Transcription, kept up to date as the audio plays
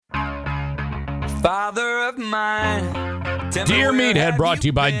father of mine. Dear Meathead, brought to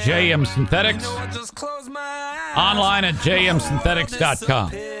you by JM Synthetics. Online at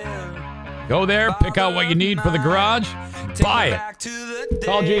jmsynthetics.com. Go there, pick out what you need for the garage, buy it.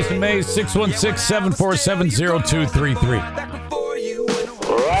 Call Jason Mays,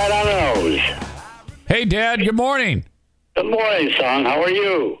 616-747-0233. Right on the nose. Hey, Dad, good morning. Good morning, son. How are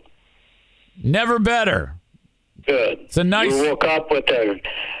you? Never better. Good. It's a nice... You woke up with the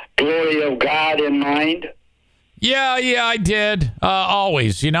glory of God in mind? Yeah, I did.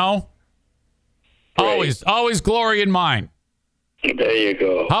 Always, you know? Great. Always glory in mind. There you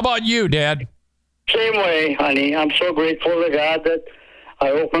go. How about you, Dad? Same way, honey. I'm so grateful to God that I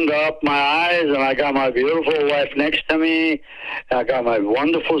opened up my eyes and I got my beautiful wife next to me. I got my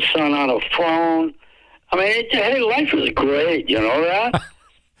wonderful son on a phone. I mean, hey, life is great. You know that?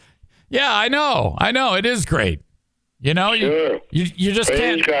 Yeah, I know. It is great. You know, sure. you just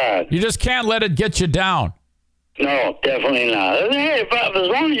Praise can't. God. You just can't let it get you down. No, definitely not. Hey, but as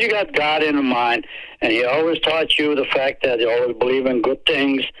long as you got God in mind, and He always taught you the fact that you always believe in good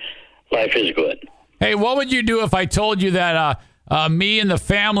things, life is good. Hey, what would you do if I told you that me and the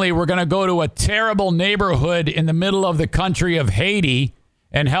family were going to go to a terrible neighborhood in the middle of the country of Haiti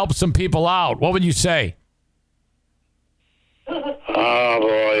and help some people out? What would you say? Oh,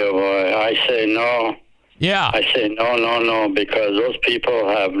 boy. I say no. Yeah. I say no, because those people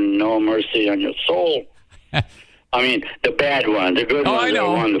have no mercy on your soul. I mean, the bad ones. The good ones are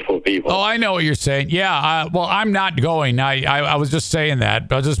wonderful people. Oh, I know what you're saying. Yeah, well, I'm not going. I was just saying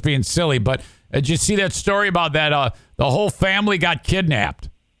that. I was just being silly. But did you see that story about that the whole family got kidnapped?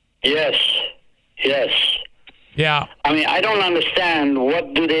 Yes. Yeah. I mean, I don't understand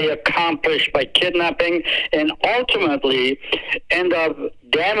what do they accomplish by kidnapping and ultimately end up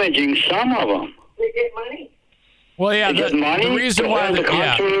damaging some of them. They get money. Well, yeah, the reason why the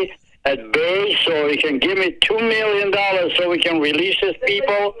country at bay, so he can give me $2 million so we can release his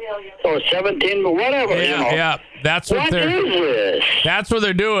people, or 17, whatever. Yeah, that's what is this? That's what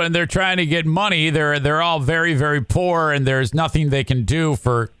they're doing. They're trying to get money. They're all very, very poor, and there's nothing they can do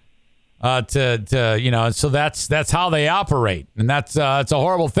for so that's how they operate, and it's a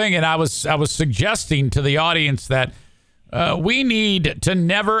horrible thing. And I was suggesting to the audience that we need to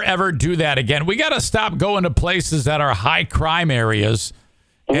never ever do that again. We got to stop going to places that are high crime areas.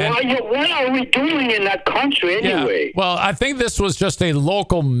 What are we doing in that country anyway? Yeah, well, I think this was just a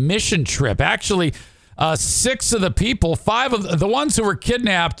local mission trip. Actually, 6 of the people, 5 of the ones who were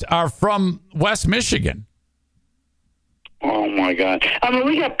kidnapped are from West Michigan. Oh, my God. I mean,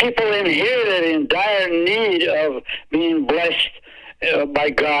 we got people in here that are in dire need of being blessed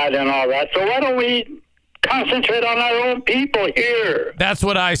by God and all that. So why don't we concentrate on our own people here? That's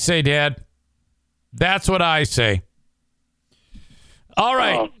what I say, Dad. That's what I say. All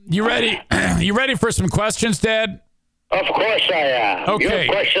right. You ready? You ready for some questions, Dad? Of course I am. Okay.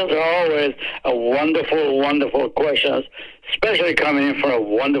 Your questions are always wonderful, wonderful questions, especially coming in from a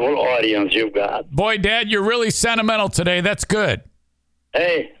wonderful audience you've got. Boy, Dad, you're really sentimental today. That's good.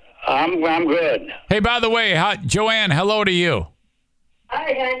 Hey, I'm good. Hey, by the way, Joanne, hello to you.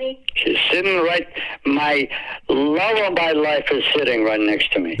 Hi, honey. She's sitting right, my love of my life is sitting right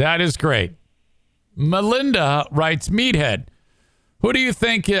next to me. That is great. Melinda writes, Meathead, who do you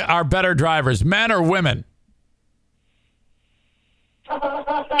think are better drivers, men or women?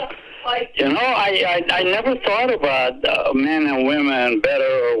 You know, I never thought about men and women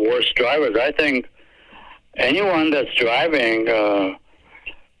better or worse drivers. I think anyone that's driving, that's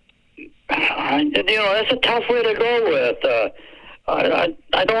a tough way to go with. I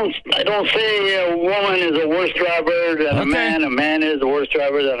don't say a woman is a worse driver than a man is a worse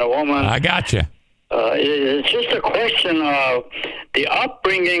driver than a woman. I got you. It's just a question of the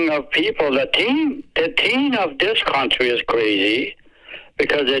upbringing of people. The teen of this country is crazy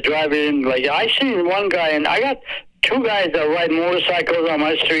because they're driving. Like I seen one guy, and I got 2 guys that ride motorcycles on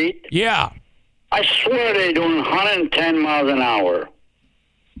my street. Yeah. I swear they're doing 110 miles an hour.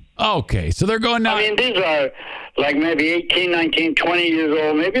 Okay, so they're going now. I mean, these are like maybe 18, 19, 20 years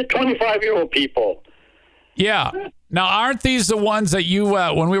old, maybe 25-year-old people. Yeah. Now, aren't these the ones that you,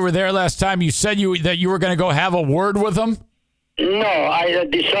 when we were there last time, you said that you were going to go have a word with them? No, I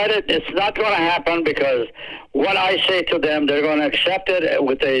decided it's not going to happen because what I say to them, they're going to accept it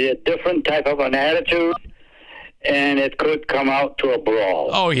with a different type of an attitude, and it could come out to a brawl.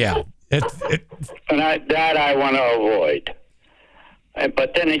 Oh, yeah. And I want to avoid.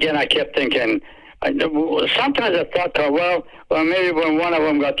 But then again, I kept thinking, sometimes I thought, well, maybe when one of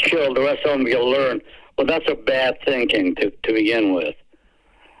them got killed, the rest of them will learn. Well, that's a bad thinking to begin with.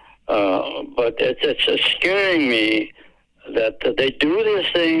 But it's scaring me that they do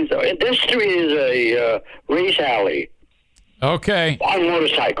these things. This street is a race alley Okay. on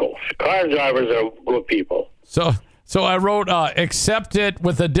motorcycles. Car drivers are good people. So I wrote, accept it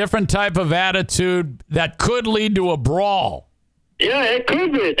with a different type of attitude that could lead to a brawl. Yeah, it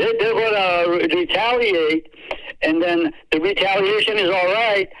could be. They're going to retaliate, and then the retaliation is all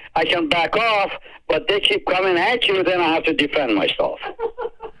right. I can back off, but they keep coming at you, then I have to defend myself.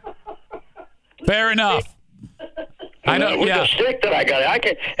 Fair enough. I know. With Yeah. the stick that I got,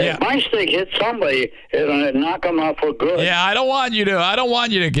 if my stick hits somebody, it'll knock them out for good. Yeah. I don't want you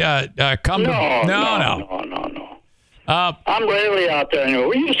to come. No. I'm rarely out there anymore.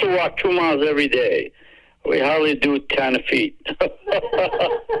 We used to walk 2 miles every day. We hardly do 10 feet.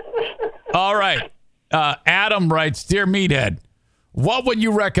 All right. Adam writes, Dear Meathead, what would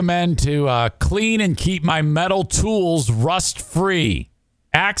you recommend to clean and keep my metal tools rust-free?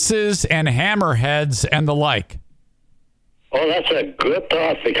 Axes and hammerheads and the like. Oh, that's a good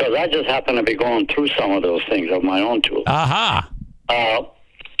thought, because I just happen to be going through some of those things of my own tools. Aha.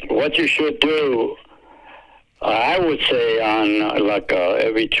 What you should do, I would say on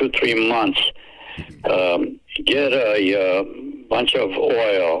every 2-3 months, get a bunch of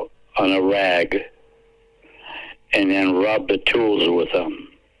oil on a rag and then rub the tools with them.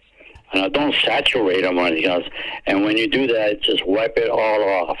 And don't saturate them or anything else. And when you do that, just wipe it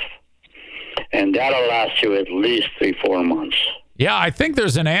all off. And that'll last you at least 3-4 months. Yeah, I think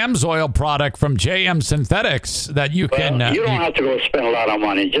there's an AMSOIL product from JM Synthetics that you can... you don't have to go spend a lot of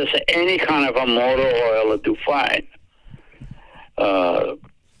money. Just any kind of a motor oil will do fine. Oil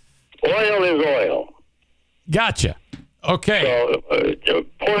is oil. Gotcha. Okay. So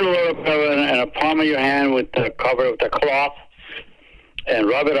pour a little bit in a palm of your hand with the cover with the cloth and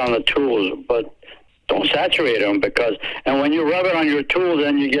rub it on the tools, but don't saturate them and when you rub it on your tool,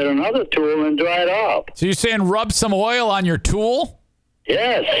 then you get another tool and dry it off. So you're saying rub some oil on your tool?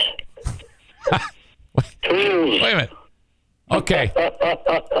 Yes. Tools. Wait a minute. Okay.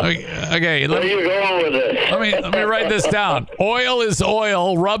 Okay. Where are you going with this? Let me write this down. Oil is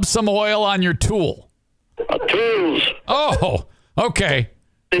oil. Rub some oil on your tool. Tools. Oh, okay.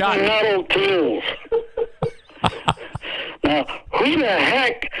 Got it. Metal tools. Now, who the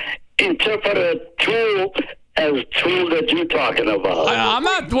heck interpreted tool as tool that you're talking about? I'm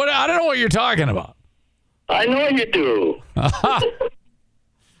not. I don't know what you're talking about. I know you do.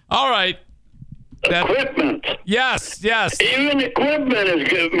 All right. Equipment. Yes. Even equipment is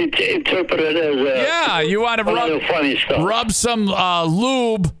interpreted as you want to funny stuff. Rub some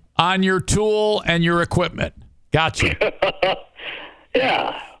lube on your tool and your equipment. Gotcha.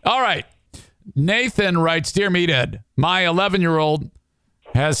 Yeah. All right. Nathan writes, Dear Meathead, my 11-year-old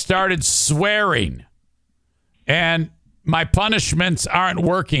has started swearing, and my punishments aren't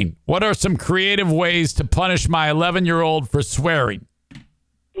working. What are some creative ways to punish my 11-year-old for swearing?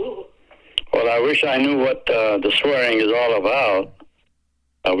 Well, I wish I knew what the swearing is all about.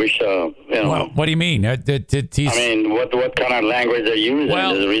 I wish, Well, what do you mean? I mean, what kind of language they're using?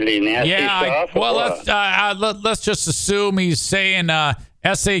 Well, is it really nasty stuff? Let's just assume he's saying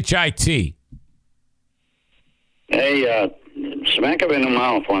shit. Hey, smack him in the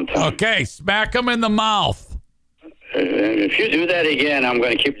mouth one time. Okay, smack him in the mouth. If you do that again, I'm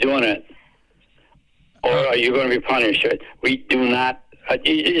going to keep doing it. Or are you going to be punished? We do not.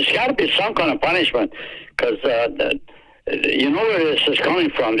 It's got to be some kind of punishment, because you know where this is coming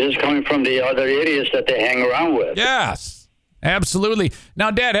from. This is coming from the other idiots that they hang around with. Yes, absolutely.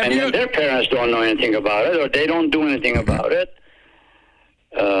 Now, Dad, their parents don't know anything about it, or they don't do anything about it.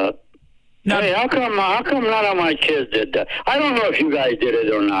 Hey, how come none of my kids did that? I don't know if you guys did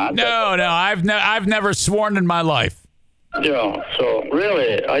it or not. No, I've never sworn in my life. Yeah, so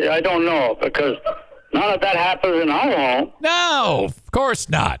really, I don't know, because none of that happens in our home. No, of course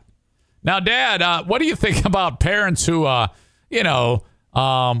not. Now, Dad, what do you think about parents who,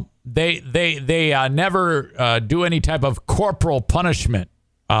 they never do any type of corporal punishment?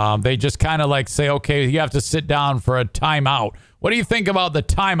 They just kind of like say, okay, you have to sit down for a timeout. What do you think about the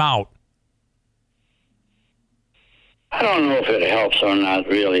timeout? I don't know if it helps or not,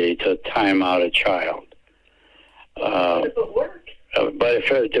 really, to time out a child. If it works. But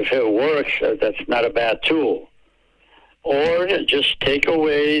if it works, that's not a bad tool. Or just take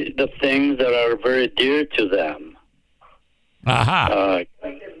away the things that are very dear to them. Aha.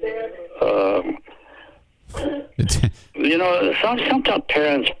 Sometimes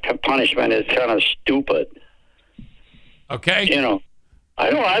parents' punishment is kind of stupid. Okay. I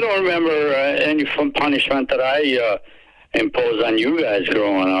don't remember any punishment that I imposed on you guys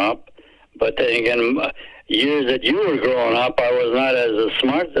growing up. But then again, years that you were growing up, I was not as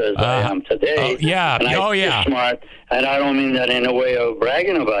smart as I am today. Yeah. And I'm smart, and I don't mean that in a way of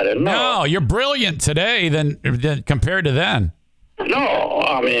bragging about it. No, you're brilliant today than compared to then. No,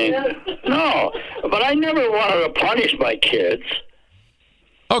 I mean, no. But I never wanted to punish my kids.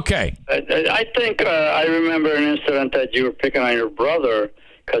 Okay. I think I remember an incident that you were picking on your brother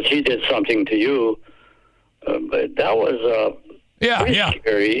because he did something to you. But that was pretty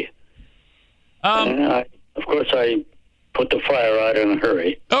scary. And of course, I put the fire out in a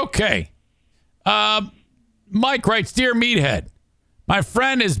hurry. Okay. Mike writes, Dear Meathead, my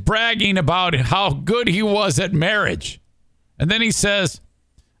friend is bragging about how good he was at marriage. And then he says,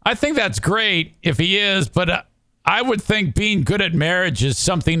 I think that's great if he is, but I would think being good at marriage is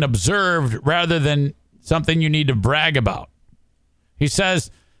something observed rather than something you need to brag about. He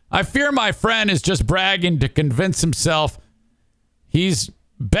says, I fear my friend is just bragging to convince himself he's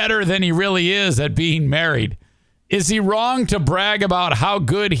better than he really is at being married. Is he wrong to brag about how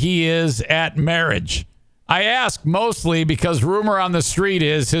good he is at marriage? I ask mostly because rumor on the street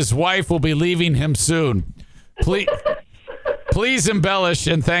is his wife will be leaving him soon. Please embellish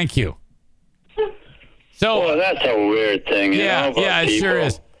and thank you. So, well, that's a weird thing. Yeah, it people. Sure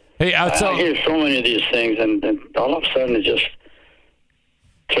is. Hey, I hear so many of these things, and all of a sudden it just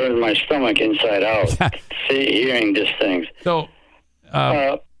turns my stomach inside out. Hearing these things. So,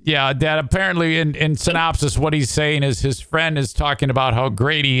 Dad, apparently in synopsis, what he's saying is his friend is talking about how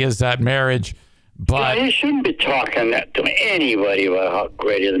great he is at marriage, but he shouldn't be talking that to anybody about how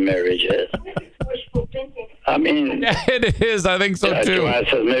great his marriage is. I mean, it is. I think so too. Joanne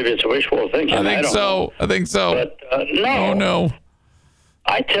says maybe it's wishful thinking. I think so. But no. Oh, no.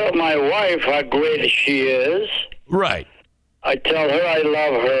 I tell my wife how great she is. Right. I tell her I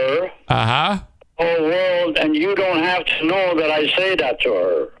love her. Uh-huh. Whole world, and you don't have to know that I say that to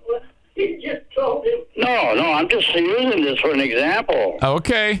her. You just told him. No, I'm just using this for an example.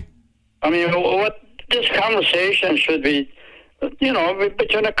 Okay. I mean, what this conversation should be,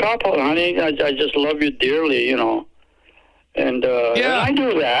 between a couple, honey. I just love you dearly, and and I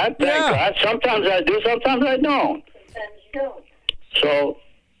do that. Thank God. Sometimes I do, sometimes I don't. So,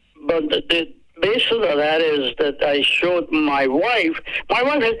 but the basis of that is that I showed my wife. My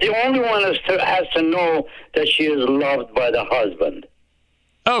wife is the only one that has to know that she is loved by the husband.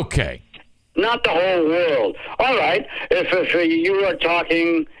 Okay. Not the whole world. All right. If you are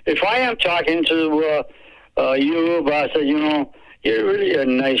talking, if I am talking to you about, you're really a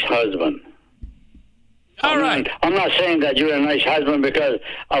nice husband. All right. I'm not saying that you're a nice husband because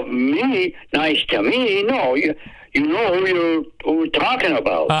of me, nice to me. No, you know who you're talking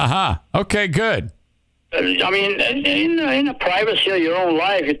about. Uh-huh. Okay, good. I mean, in the privacy of your own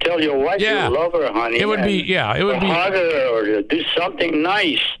life, you tell your wife you love her, honey. It would be hug her or do something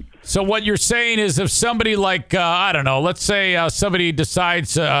nice. So what you're saying is if somebody like, I don't know, let's say somebody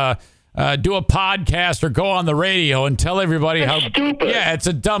decides to do a podcast or go on the radio and tell everybody That's stupid. Yeah, it's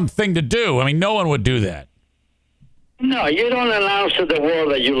a dumb thing to do. I mean, no one would do that. No, you don't announce to the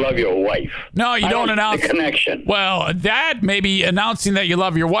world that you love your wife. No, you don't announce the connection. Well, that maybe announcing that you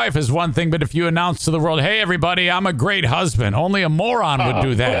love your wife is one thing, but if you announce to the world, "Hey, everybody, I'm a great husband," only a moron would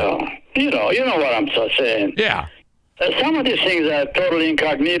do that. Well, you know what I'm saying. Yeah. Some of these things are totally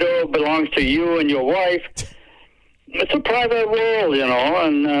incognito, belongs to you and your wife. It's a private world,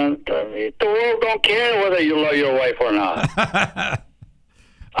 and the world don't care whether you love your wife or not.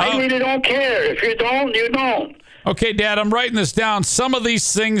 I really don't care. If you don't, you don't. Okay, Dad, I'm writing this down. Some of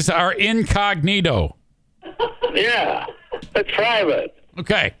these things are incognito. Yeah, it's private.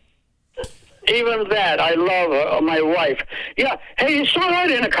 Okay. Even that, I love my wife. Yeah, hey, it's all right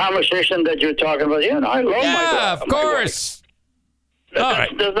in a conversation that you're talking about. Yeah, I love my wife. Yeah, of course. All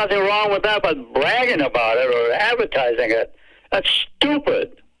right. There's nothing wrong with that, but bragging about it or advertising it, that's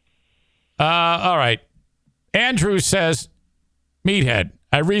stupid. All right. Andrew says, Meathead,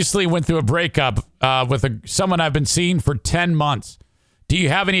 I recently went through a breakup with someone I've been seeing for 10 months. Do you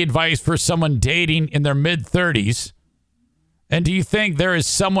have any advice for someone dating in their mid-30s? And do you think there is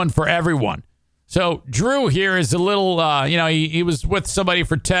someone for everyone? So Drew here is a little, he was with somebody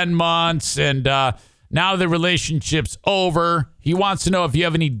for 10 months and now the relationship's over. He wants to know if you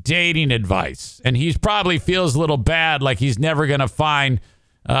have any dating advice. And he probably feels a little bad, like he's never going to find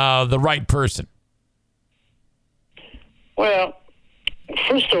the right person. Well,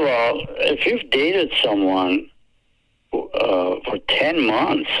 first of all, if you've dated someone for 10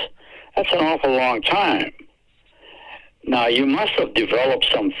 months, that's an awful long time. Now, you must have developed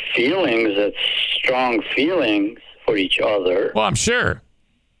some feelings, strong feelings for each other. Well, I'm sure.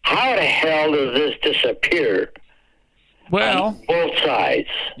 How the hell does this disappear? Well, on both sides.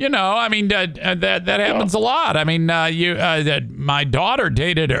 you know, I mean, that happens a lot. I mean, my daughter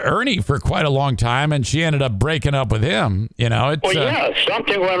dated Ernie for quite a long time, and she ended up breaking up with him. You know, it's Well, yeah,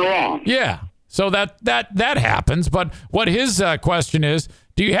 something went wrong. yeah. So that happens. But what his question is,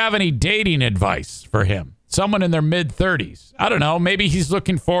 do you have any dating advice for him? Someone in their mid-30s. I don't know. Maybe he's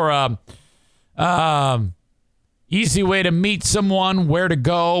looking for a easy way to meet someone, where to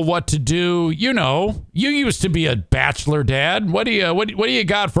go, what to do. You know, you used to be a bachelor, Dad. What do you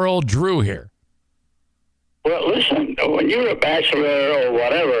got for old Drew here? Well, listen, when you're a bachelor or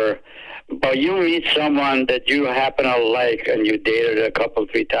whatever, but you meet someone that you happen to like and you dated a couple,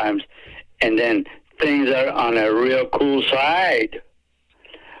 3 times, and then things are on a real cool side,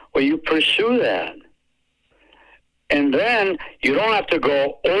 well, you pursue that. And then you don't have to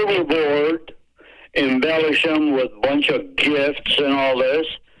go overboard, embellish them with a bunch of gifts and all this.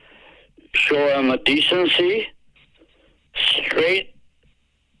 Show them a decency, straight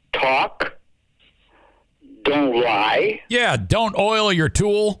talk, don't lie. Yeah, don't oil your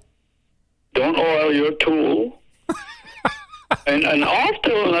tool. Don't oil your tool. and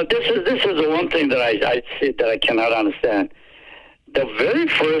often, this is the one thing that I see that I cannot understand. The very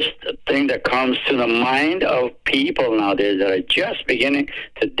first thing that comes to the mind of people nowadays that are just beginning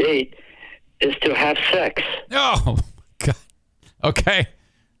to date is to have sex. Oh, God. Okay.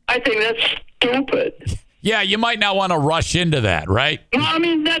 I think that's stupid. Yeah, you might not want to rush into that, right? No, I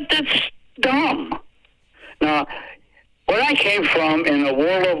mean, that's dumb. Now, where I came from in the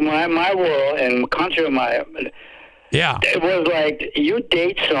world of my world and country of my... Yeah. It was like you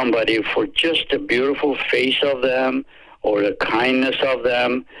date somebody for just the beautiful face of them or the kindness of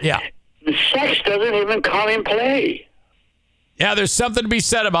them. Yeah. The sex doesn't even come in play. Yeah, there's something to be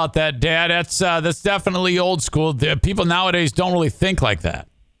said about that, Dad. That's definitely old school. People nowadays don't really think like that.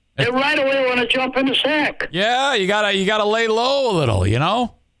 They right away want to jump in the sack. Yeah, you gotta lay low a little, you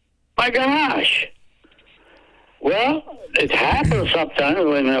know? My gosh. Well, it happens sometimes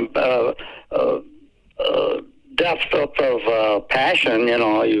when depth of passion, you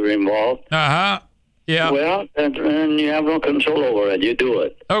know, you're involved. Uh-huh. Yeah. Well, and you have no control over it. You do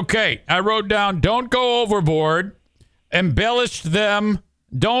it. Okay, I wrote down, don't go overboard. Don't embellish them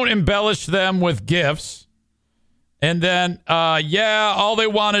with gifts. And then, all they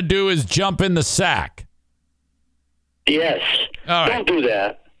want to do is jump in the sack. Yes. All right. Don't do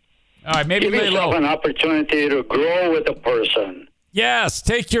that. All right, maybe Give lay yourself low. an opportunity to grow with a person. Yes,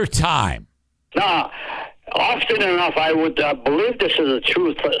 take your time. Now, often enough, I would believe this is a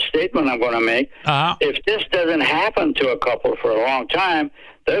true statement I'm going to make. Uh-huh. If this doesn't happen to a couple for a long time,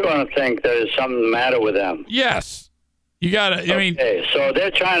 they're going to think there's something the matter with them. Yes. You got to, I mean... Okay, so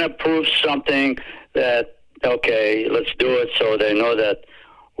they're trying to prove something that, okay, let's do it so they know that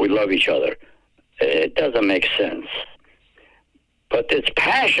we love each other. It doesn't make sense. But it's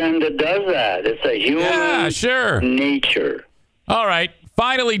passion that does that. It's a human nature. All right.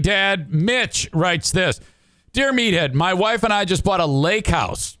 Finally, Dad, Mitch writes this. Dear Meathead, my wife and I just bought a lake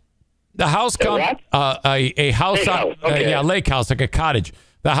house. The house comes... a house. Lake house, okay. Lake house, like a cottage.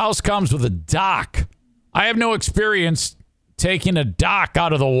 The house comes with a dock. I have no experience taking a dock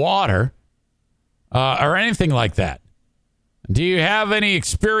out of the water or anything like that. Do you have any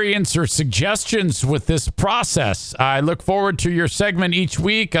experience or suggestions with this process? I look forward to your segment each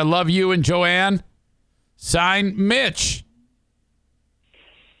week. I love you and Joanne. Signed, Mitch.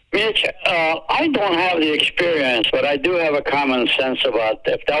 Mitch, I don't have the experience, but I do have a common sense about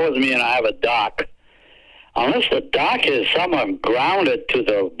if that was me and I have a dock. Unless the dock is somewhat grounded to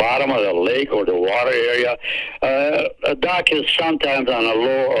the bottom of the lake or the water area, a dock is sometimes on a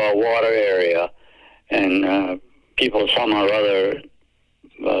low water area, and people somehow or other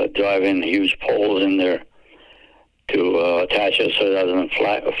drive in huge poles in there to attach it so it doesn't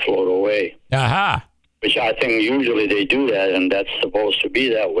float away. Aha. Uh-huh. Which I think usually they do that, and that's supposed to be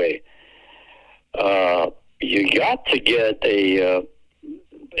that way. You got to get a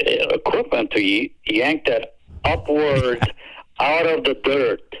equipment to yank that upward out of the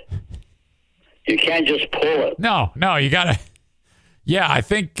dirt. You can't just pull it. No, you gotta. Yeah, I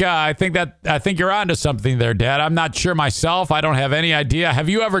think you're onto something there, Dad. I'm not sure myself. I don't have any idea. Have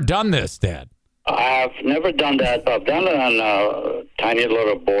you ever done this, Dad? I've never done that. I've done it on tiny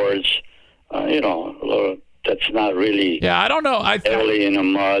little boards. That's not really. Yeah, I don't know. Heavily in the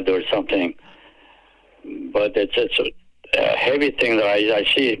mud or something. But it's a heavy thing that I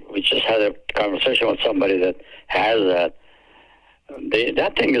see. We just had a conversation with somebody that has that.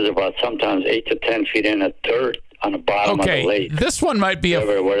 That thing is about sometimes 8 to 10 feet in the dirt on the bottom of the lake. This one might be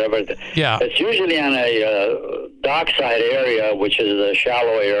whatever. Yeah. It's usually on a dockside area, which is a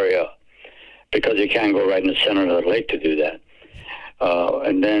shallow area. because you can't go right in the center of the lake to do that.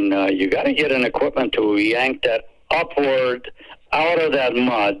 And then you got to get an equipment to yank that upward out of that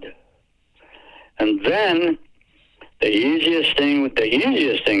mud. And then the easiest thing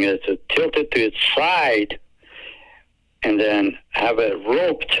is to tilt it to its side and then have it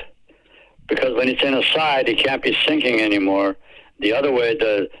roped, because when it's in the side, it can't be sinking anymore. The other way,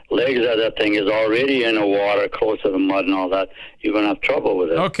 the legs of that thing is already in the water, close to the mud and all that. You're going to have trouble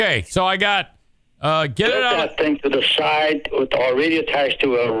with it. Okay, so I got get it out. That thing to the side, with already attached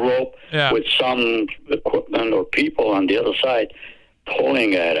to a rope, with some equipment or people on the other side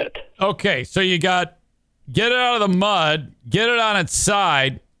pulling at it. Okay, so you got get it out of the mud, get it on its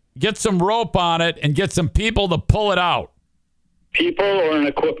side, get some rope on it, and get some people to pull it out. People or an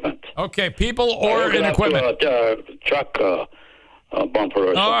equipment. Okay, people or an equipment. Truck bumper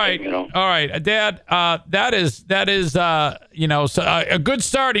or something, you know. All right, Dad, that is a good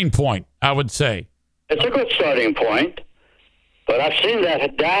starting point, I would say. It's a good starting point, but I've seen that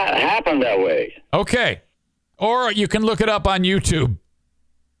happen that way. Okay. Or you can look it up on YouTube.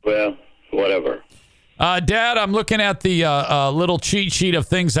 Well, whatever. Dad, I'm looking at the little cheat sheet of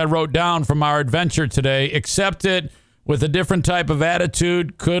things I wrote down from our adventure today. Accept it with a different type of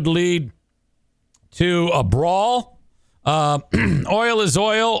attitude could lead to a brawl. Oil is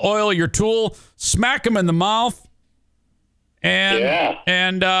oil. Oil your tool. Smack them in the mouth.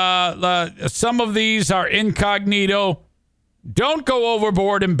 And some of these are incognito. Don't go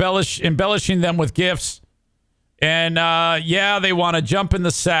overboard embellishing them with gifts. And they want to jump in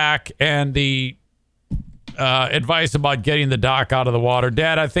the sack, and the advice about getting the dock out of the water.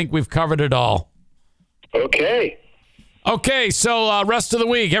 Dad, I think we've covered it all. Okay, so rest of the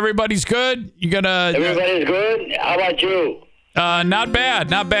week, everybody's good? Everybody's good? How about you? Not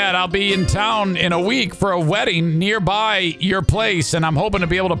bad. I'll be in town in a week for a wedding nearby your place, and I'm hoping to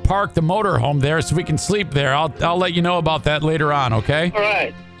be able to park the motorhome there so we can sleep there. I'll let you know about that later on, okay? All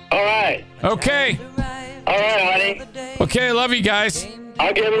right. Okay. All right, honey. Okay, love you guys.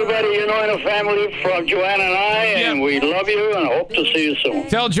 I'll give everybody, in the family from Joanna and I, and we love you and hope to see you soon.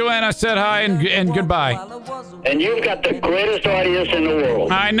 Tell Joanna I said hi and goodbye. And you've got the greatest audience in the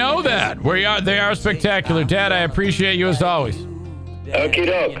world. I know that. They are spectacular. Dad, I appreciate you as always. Okie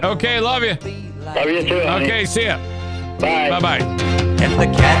doke. Okay, love you. Love you too, honey. Okay, see ya. Bye. Bye-bye. And the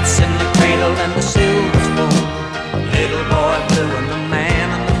cat's in the cradle and the silver spoon. Little boy blue and